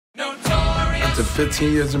Did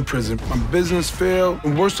 15 years in prison. My business failed,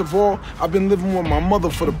 and worst of all, I've been living with my mother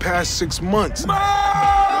for the past 6 months.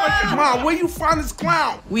 Mom, where you find this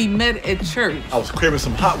clown? We met at church. I was craving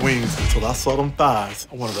some hot wings until I saw them thighs.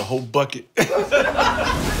 I wanted a whole bucket.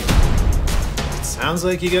 Sounds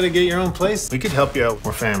like you gotta get your own place. We could help you out.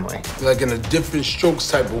 We're family. Like in a different strokes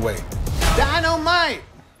type of way. Dynamite!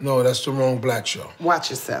 No, that's the wrong black show. Watch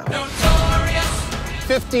yourself.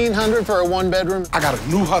 1,500 for a one-bedroom. I got a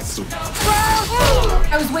new hustle.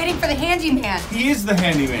 I was waiting for the handyman. He is the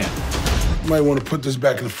handyman. You might want to put this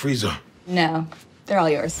back in the freezer. No, they're all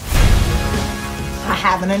yours. I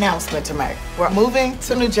have an announcement to make. We're moving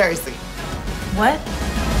to New Jersey. What?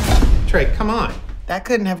 Trey, come on. That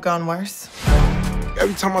couldn't have gone worse.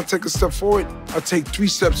 Every time I take a step forward, I take 3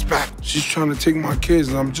 steps back. She's trying to take my kids,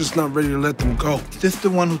 and I'm just not ready to let them go. Is this the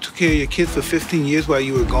one who took care of your kids for 15 years while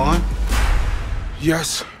you were gone?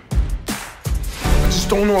 Yes. I just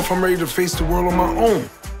don't know if I'm ready to face the world on my own.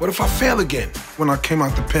 What if I fail again? When I came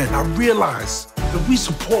out the pen, I realized if we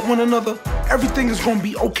support one another, everything is gonna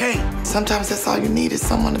be okay. Sometimes that's all you need is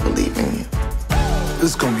someone to believe in you.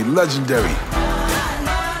 This is gonna be legendary.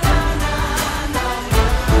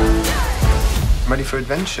 Ready for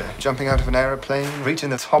adventure. Jumping out of an aeroplane,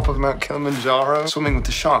 reaching the top of Mount Kilimanjaro, swimming with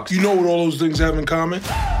the sharks. You know what all those things have in common?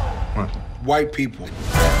 What? White people.